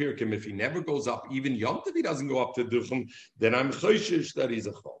solik lepirkim. If he never goes up, even Yom Tov, he doesn't go up to duchen, then I'm choishish that he's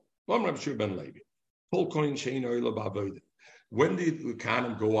a chol. Lam Rav Shur ben Levi. Kol kohen shein oila ba'avodim. When did the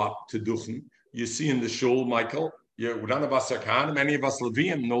Kahanim go up to duchen? You see in the shul, Michael, none of us are Kahanim, any of us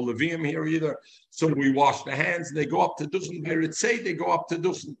Levium, no Levium here either. So we wash the hands and they go up to duchen. They go up to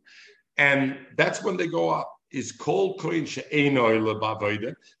duchen. And that's when they go up. Is called kohen she'ein oile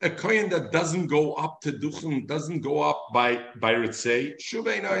ba'avodah. A kohen that doesn't go up to duchen, doesn't go up by ritzei, shuv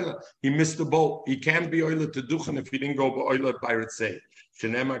ein oile. He missed the boat. He can't be oile to duchen if he didn't go oile by ritzei.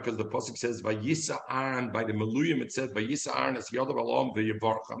 Shenema, because the pasuk says vayisa Aaron, by the Meluyim it says vayisa Aaron as yadav alom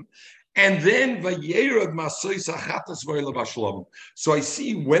v'yevarcham. And then vayerad masois achatas v'oile b'shalom. So I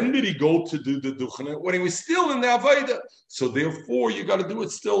see, when did he go to do the duchen? When he was still in the avodah. So therefore, you got to do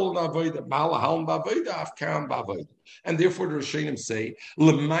it still in the avodah. Malahal b'avodah, afkan b'avodah. And therefore, the Rishonim say,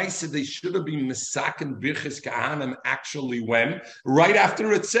 Lemaisa, they should have been Mesaken Birchas Kahanim actually when? Right after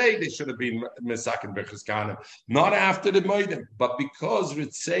Ritzei, they should have been Mesaken Birchas Kahanim. Not after the Moedim. But because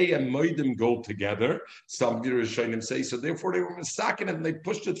Ritzei and Moedim go together, some of the Rishonim say, so therefore they were Mesaken and they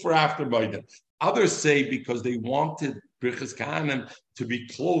pushed it for after Moedim. Others say because they wanted Birchas Kahanim to be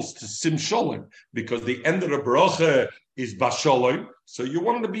close to Sim Sholem, because the end of the bracha is Basholem, so you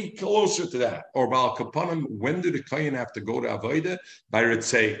wanted to be closer to that. Or Baal Kapanim, when do the Kohen have to go to Avodah? By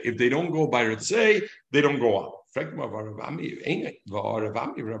Ritzei. If they don't go by Ritzei, they don't go up.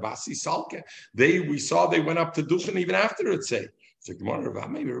 We saw they went up to Duchen even after Ritzei.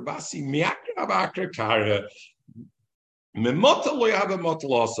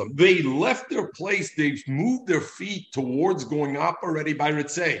 They left their place, they've moved their feet towards going up already by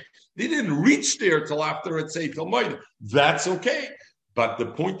Ritzei. They didn't reach there till after Ritzei, till Moed. That's okay. But the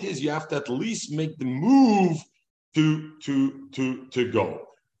point is, you have to at least make the move to go.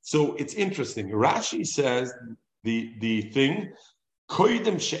 So it's interesting. Rashi says the thing,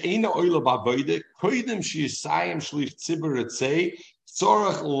 koidem she'ena oila ba'avodah, koidem she'yisayim shlich tzibur Ritzei,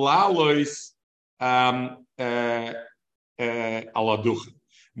 tzorach lalois aladuchen.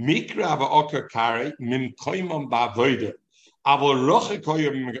 Mikra va'okar kare mim koimam ba'avodah. Aval roche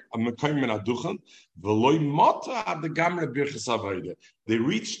koyem aduchen v'loy mata ad the gamre birchas avodah. They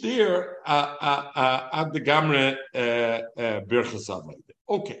reached there at the gamre birchas avodah.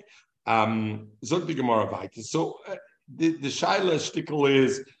 Okay, zog the Gemara weiter. So the shaila shtickle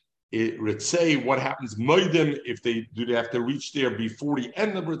is Ritzei, what happens? Moedim, if they have to reach there before the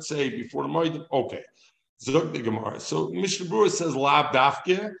end of Ritzei, before the Moedim? Okay. Zog the Gemara. So Mishnah Berurah says Lab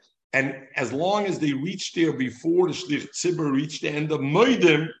Dafke, and as long as they reach there before the Shlich Tzibur reached the end of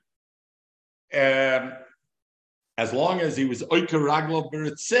Moedim, as long as he was Oiker Raglav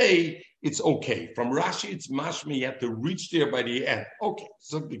Beritzei, it's okay. From Rashi, it's Mashmi, you have to reach there by the end. Okay.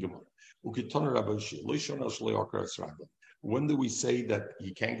 Zog the Gemara. When do we say that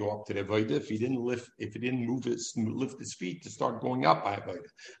he can't go up to the Avodah if he didn't lift his feet to start going up by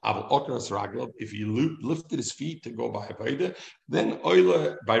Avodah? If he lifted his feet to go by Avodah, then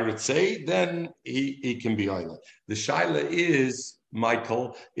Oila by Ritzei, then he can be Oila. The Shaila is,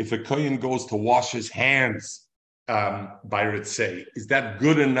 Michael, if a Kohen goes to wash his hands by Ritzei, is that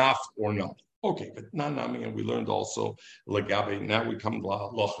good enough or not? Okay, but Nanami, and we learned also Lagabe. Now we come to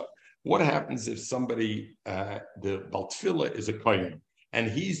Halacha. What happens if somebody, the Baltfila is a Kohen, and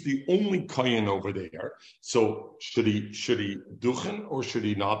he's the only Kohen over there? So should he duchen or should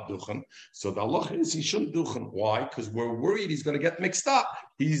he not duchen? So the halacha is he shouldn't duchen. Why? Because we're worried he's going to get mixed up.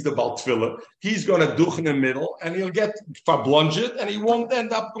 He's the Baltfila. He's going to duchen in the middle, and he'll get fablunget, and he won't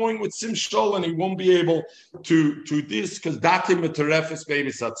end up going with simshol, and he won't be able to this because datim eterefes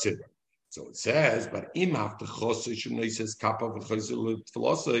baby satzibah. So it says, but if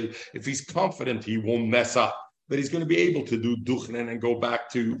he's confident he won't mess up, that he's going to be able to do duchnen and go back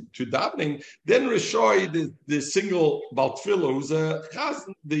to davening, then Rishoy, the single Baltfilo, who's a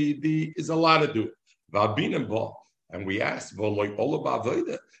chazan, is allowed to do it. And we asked,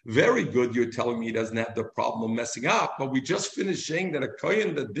 very good, you're telling me he doesn't have the problem of messing up, but we just finished saying that a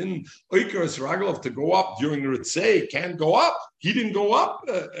kohen that didn't oiker his raglov to go up during the Ritzei can't go up. He didn't go up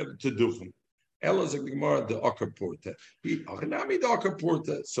to duchen. So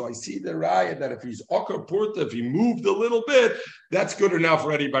I see the raya that if he's oker porta, if he moved a little bit, that's good enough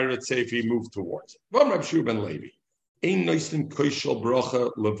already by Ritzei if he moved towards it.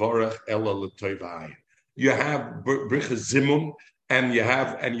 You have bricha zimun, and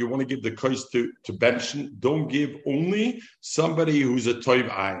you want to give the kos to benchen. Don't give only somebody who's a toiv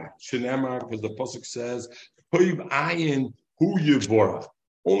ayin. Shenema, because the pasuk says toiv ayin hu yivorach.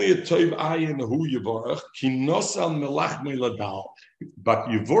 Only a toiv ayin hu yivorach. Ki nosal melach meladal. But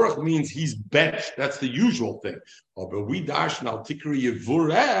yivorach means he's benched. That's the usual thing. But we dash now tikri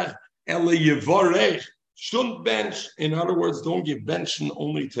yivorach ele yivorech. Shouldn't bench. In other words, don't give benchen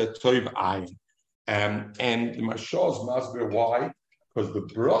only to toiv ayin. And the Mashal is masber why? Because the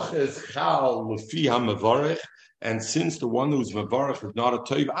bracha is chal lefi hamavarech, and since the one who's mavarech is not a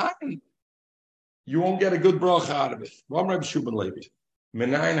toiv ayin, you won't get a good bracha out of it. Ram Reb Shuban Levi.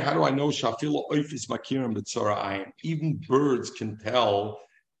 Menayin, how do I know shafilo oifis makirim b'tzora ayin? Even birds can tell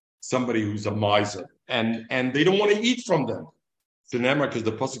somebody who's a miser, and they don't want to eat from them. So because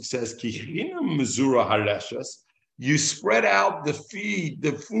the pasuk says kichinam mezura hareshas. You spread out the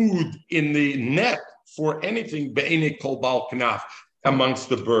food in the net for anything be'ene kol bal knaf amongst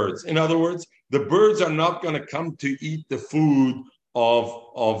the birds. In other words, the birds are not going to come to eat the food of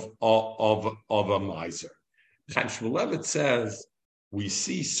a miser. Chaim Shmulevitz says we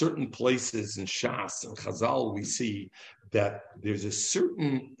see certain places in Shas and Chazal. We see that there's a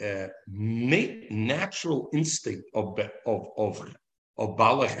certain natural instinct of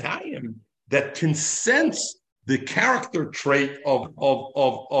Balachayim that can sense the character trait of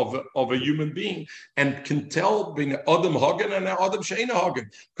a human being and can tell between Adam Hagen and Adam Sheina Hagen.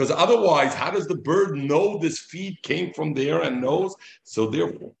 Because otherwise, how does the bird know this feed came from there and knows? So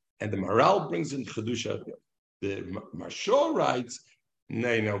therefore, and the Maral brings in Chedusha. The Mashal writes, no,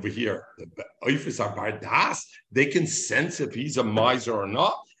 over here, the Oifis are Bardas, they can sense if he's a miser or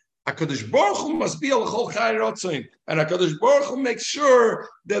not. HaKadosh Baruch Hu must be al chol chai rotzin, and HaKadosh Baruch Hu makes sure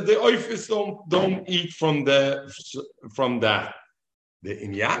that the oifis don't eat from that. The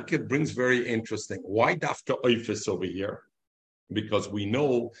Yaakov brings very interesting. Why dafka oifis over here? Because we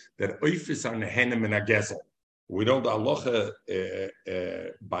know that oifis are nehenim and agezel. We know the halacha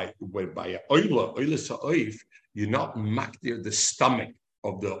by oila sa'oif, you're not makdir the stomach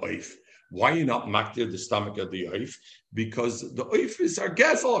of the oif. Why are you not makdir the stomach of the oif? Because the oifis are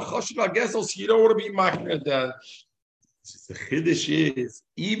gezel, choshev gezel, so you don't want to be makdir that. The chiddush is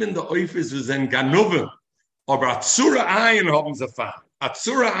even the oifis is in ganuven, or atzura ayin haben ze fan.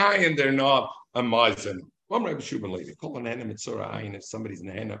 Atzura ayin they're not a maizen. If somebody's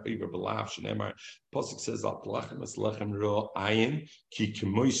nehena over belav shenemar, pasuk says al lechem es lechem ro ayin ki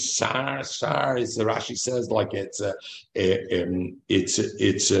kemoy sar is the Rashi says like it's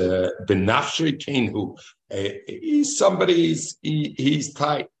benafshay kenhu. He's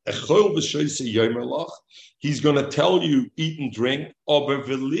tight. He's going to tell you eat and drink, but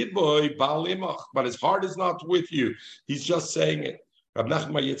his heart is not with you. He's just saying it. If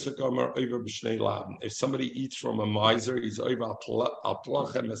somebody eats from a miser, he's over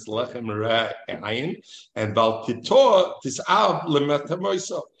al-tlachem es lechem re'ayin, and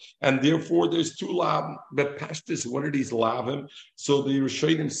and therefore there's two lab. But pashtus, what are these lavim? So the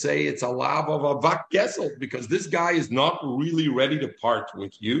Rishonim say it's a lav of a vak gesel, because this guy is not really ready to part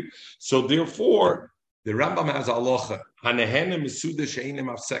with you. So therefore, the Rambam has alocha.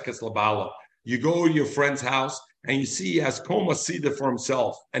 You go to your friend's house and you see he has koma sida for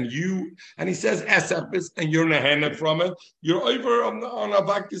himself, and he says esapis, and you're nehena from it. You're over on a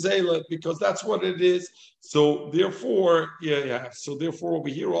vakizela because that's what it is. So therefore, So therefore, over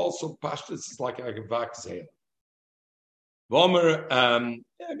here also pashtus is like a vakizela.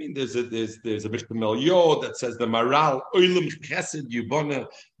 There's a Mishnah Melio that says the Maral Oilam Chesed Yubona,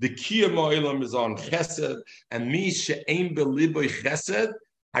 the Kiyam Oilam is on Chesed, and Mi She'ein Beliboy Chesed,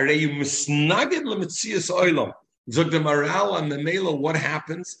 Areyu Misnaged Lemetzias Oilam. Zog the Maral and the Mela, what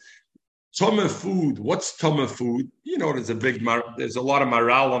happens? Toma food. What's Toma food? There's a lot of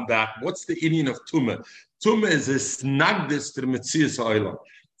Maral on that. What's the Indian of Tuma? Tuma is a snagdis to the Metzias Oilam.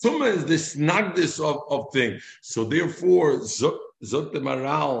 Tuma is the snagdis of thing. So therefore, zok the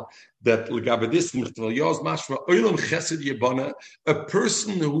Maral that legabedis michtalyos mashma oilam chesed yebana, a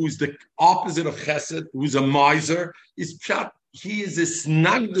person who's the opposite of chesed, who's a miser, is pshat. He is a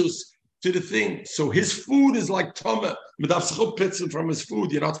snagdus to the thing. So his food is like toma. Medavschop pitzin from his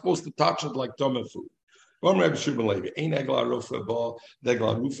food. You're not supposed to touch it like toma food. One Rabbi Shimon Levi, ein egla rufa ba, the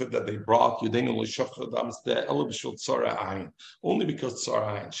egla rufa that they brought, Yudenu l'shafcha dams the elabishul tzara ayin. Only because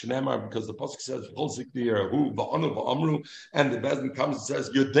tzara ayin. Shneimar, because the pasuk says v'chol zikni yerahu v'anu v'amru, and the Bezdin comes and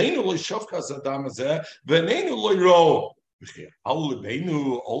says Yudenu l'shafcha sadam hazeh v'neinu l'yro. Also,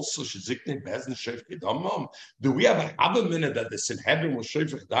 do we have a other minute that the Sanhedrin was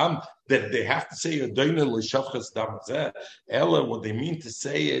shofech dam that they have to say Ella, what they mean to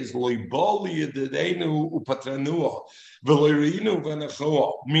say is meaning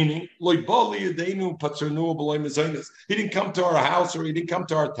he didn't come to our house or he didn't come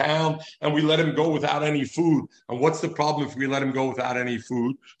to our town and we let him go without any food. And what's the problem if we let him go without any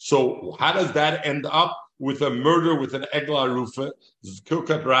food? So how does that end up? With a murder with an egla rufa,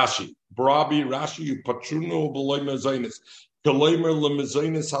 Kilkat Rashi, Brabi Rashi, Patruno beloy mezainis, Kalemer le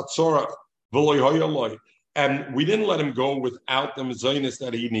mezainis hatzorach, veloy hoyaloy, and we didn't let him go without the mezainis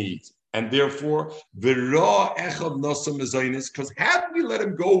that he needs, and therefore the raw echad nasa mezainis. Because had we let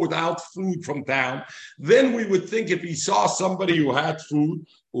him go without food from town, then we would think if he saw somebody who had food.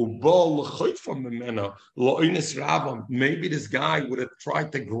 Maybe this guy would have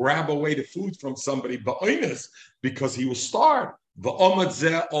tried to grab away the food from somebody because he was starved. And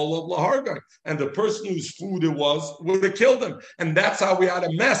the person whose food it was would have killed him. And that's how we had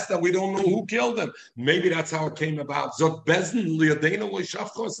a mess that we don't know who killed him. Maybe that's how it came about.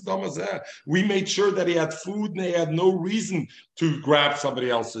 We made sure that he had food and they had no reason to grab somebody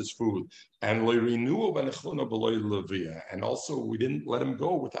else's food. And also we didn't let him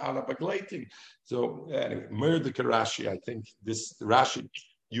go without a baglating. So anyway, murder Rashi, I think this Rashi,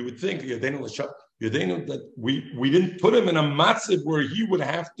 you would think that we didn't put him in a matzah where he would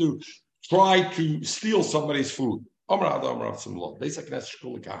have to try to steal somebody's food. What happens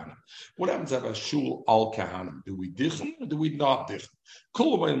if a shul al kahanim? Do we dichen or do we not dichen?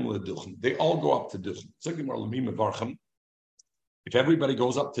 They all go up to dichen. If everybody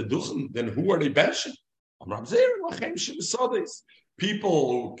goes up to duchen, then who are they benching?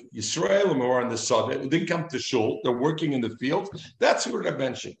 People, Yisrael, who are in the Sotah, who didn't come to shul, they're working in the field. That's who they're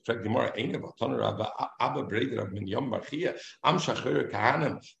benching.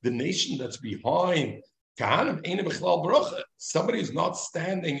 The nation that's behind Kahanim, somebody who's not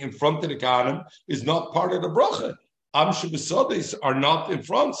standing in front of the Kahanim is not part of the bracha. Sotahs are not in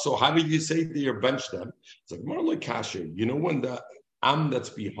front. So how do you say that you bench them? It's like more like kasher. When the that's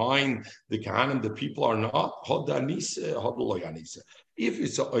behind the Kahanim, the people are not. If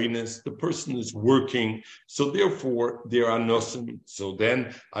it's a oinus, the person is working, so therefore they're anusim. So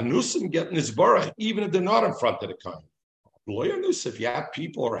then anusim get nizbarach, even if they're not in front of the Kahanim. If you have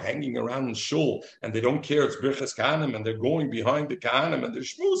people who are hanging around in shul and they don't care it's birchas Kahanim and they're going behind the Kahanim and they're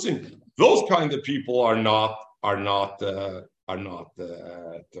schmoozing, those kind of people are not are not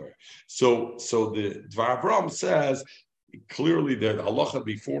Torah. So the Dvar Avram says clearly the halacha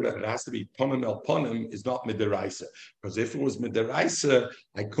before that it has to be panim el panim is not midiraisa, because if it was midiraisa,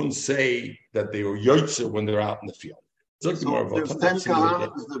 I couldn't say that they were yotze when they're out in the field. So there's 10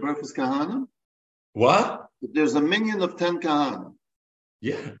 kahana. Is the berachas kahana? What? There's a minion of 10 kahana.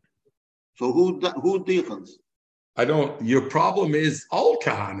 Yeah. So who defends? I don't. Your problem is all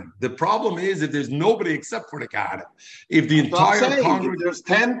kahanim. The problem is that there's nobody except for the kahanim. If the entire congregation, there's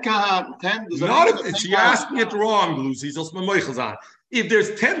 10 kahanim, 10. She asked me it wrong, Lucy. If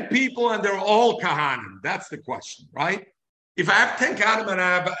there's 10 people and they're all kahanim, that's the question, right? If I have 10 kahanim and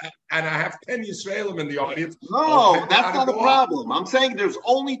I have 10 Yisraelim in the audience, no, that's not a problem. I'm saying there's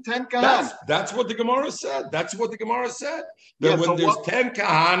only 10 kahanim. That's what the Gemara said. That when there's 10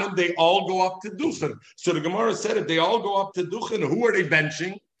 kahanim, they all go up to Duchen. So the Gemara said if they all go up to Duchen, who are they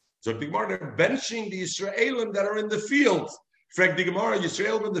benching? So the Gemara, they're benching the Yisraelim that are in the field. Frag the Gemara,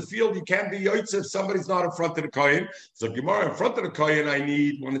 Yisrael in the field, you can't be Yoitz if somebody's not in front of the Kohen. So Gemara, in front of the Kohen, I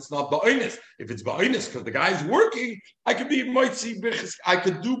need when it's not Ba'onis. If it's Ba'onis, because the guy's working, I could be Moitzi Birchas, I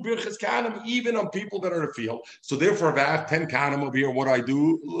could do Birchas Kahanim even on people that are in the field. So therefore, if I have 10 Kahanim over here, what do I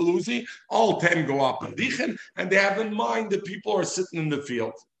do, Lucy? All 10 go up in Dichen, and they have in mind that people are sitting in the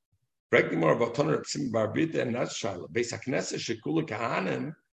field. Frag the Gemara, Ba'toner, Psim Barbita, and that's Shaila. Beis HaKnesset, Shekula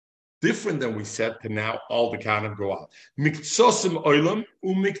Kahanim, different than we said to now all the kahanim go out. Miktsosim oilam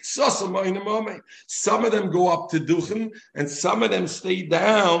umiktsosim oinim omei. Some of them go up to duchen and some of them stay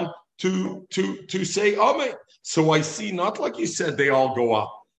down to say omei. So I see not like you said they all go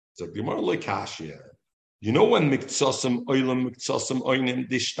up. So Gemara lekashia. You know when miktsosim oilam miktsosim oinim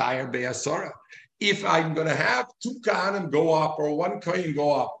dishtayr be'asara. If I'm going to have 2 kahanim go up or 1 kohen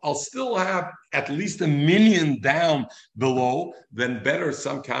go up, I'll still have at least a million down below. Then better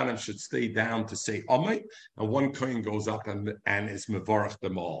some kahanim should stay down to say Amay, and 1 kohen goes up and is mevarach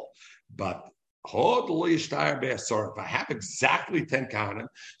them all. But if I have exactly 10 kahanim,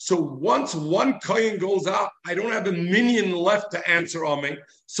 so once 1 kohen goes up, I don't have a million left to answer Amay.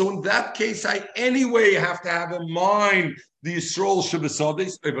 So in that case, I anyway have to have in mind the Yisrael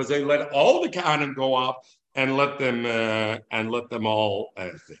Shabbasadis, because they let all the Kahanim go up and let them all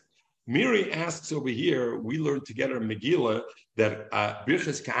think. Miri asks over here, we learned together in Megillah that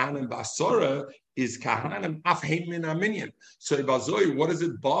Birchas Kahanim Basara is Kahanim Afheim Min Aminyan. So Ibazoi, what does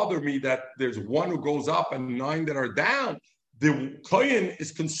it bother me that there's 1 who goes up and 9 that are down? The Kohen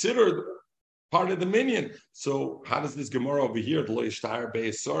is considered part of the minion. So how does this Gemara over here, the Leishtar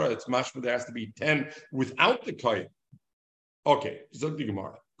Be'esora, it's mashma there has to be 10 without the Kohen. Okay, so the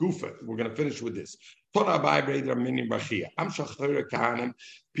Gemara. Gufa, we're going to finish with this. People are behind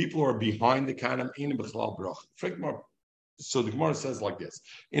the kahanim. So the Gemara says like this.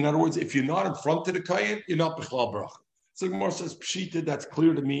 In other words, if you're not in front of the kohen, you're not b'chlal bracha. So the Gemara says, Pshita, that's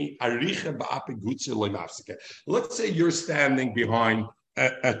clear to me. Let's say you're standing behind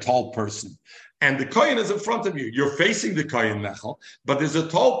a tall person, and the kohen is in front of you. You're facing the kohen, Mechel, but there's a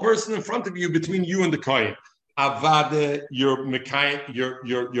tall person in front of you between you and the kohen. Avade, your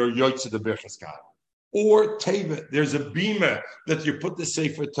Yotze the Birchas Kahanim. Or Teva, there's a bima that you put the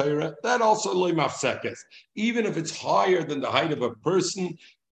Sefer Torah, that also loy mafsekes. Even if it's higher than the height of a person,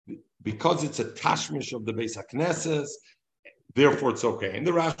 because it's a tashmish of the Beis HaKnesses, therefore it's okay. And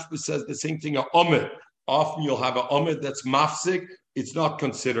the Rashba says the same thing, a omid. Often you'll have an omid that's mafsik, it's not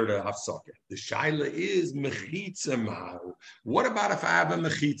considered a hafsaka. The shaila is mechitza mahu. What about if I have a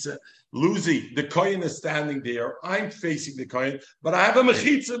mechitza? Luzi, the kohen is standing there. I'm facing the kohen, but I have a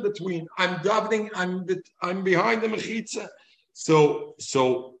mechitza between. I'm davening. I'm behind the mechitza. So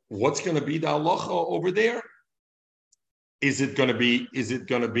what's going to be the halacha over there? Is it going to be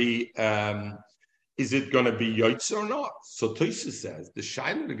Yotze or not? So Tosha says the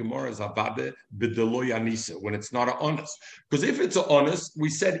shaila of the Gemara is avade b'deloy anisa when it's not an honest. Because if it's an honest, we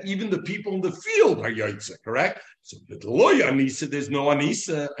said even the people in the field are Yotze, correct? So b'deloy anisa, there's no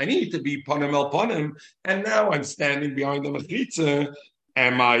anisa. I need to be panim el panim, and now I'm standing behind the mechitza.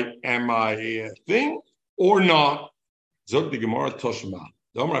 Am I a thing or not? Zog the Gemara Toshma.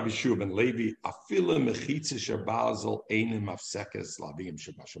 Dom Rabbi Shua ben Levi afila mechitza shabazel einim afsekes lavim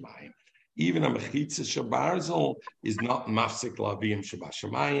shabashamayim. Even a mechitza shabarzel is not mafsik lavim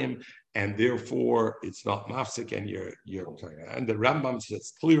shabashamayim, and therefore it's not mafsik, and you're and the Rambam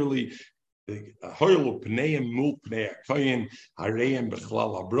says clearly hoylu pneim mul pnei koyin hareim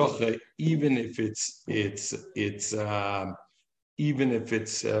bechlal abrocha, even if it's mechitza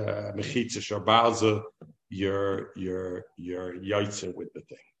shabarzel, you're yaitzer with the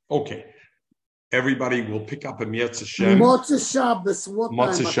thing. Okay. Everybody will pick up a Mitzvah Shem. Motzah Shabbos.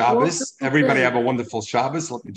 Motzah Shabbos. Everybody have a wonderful Shabbos.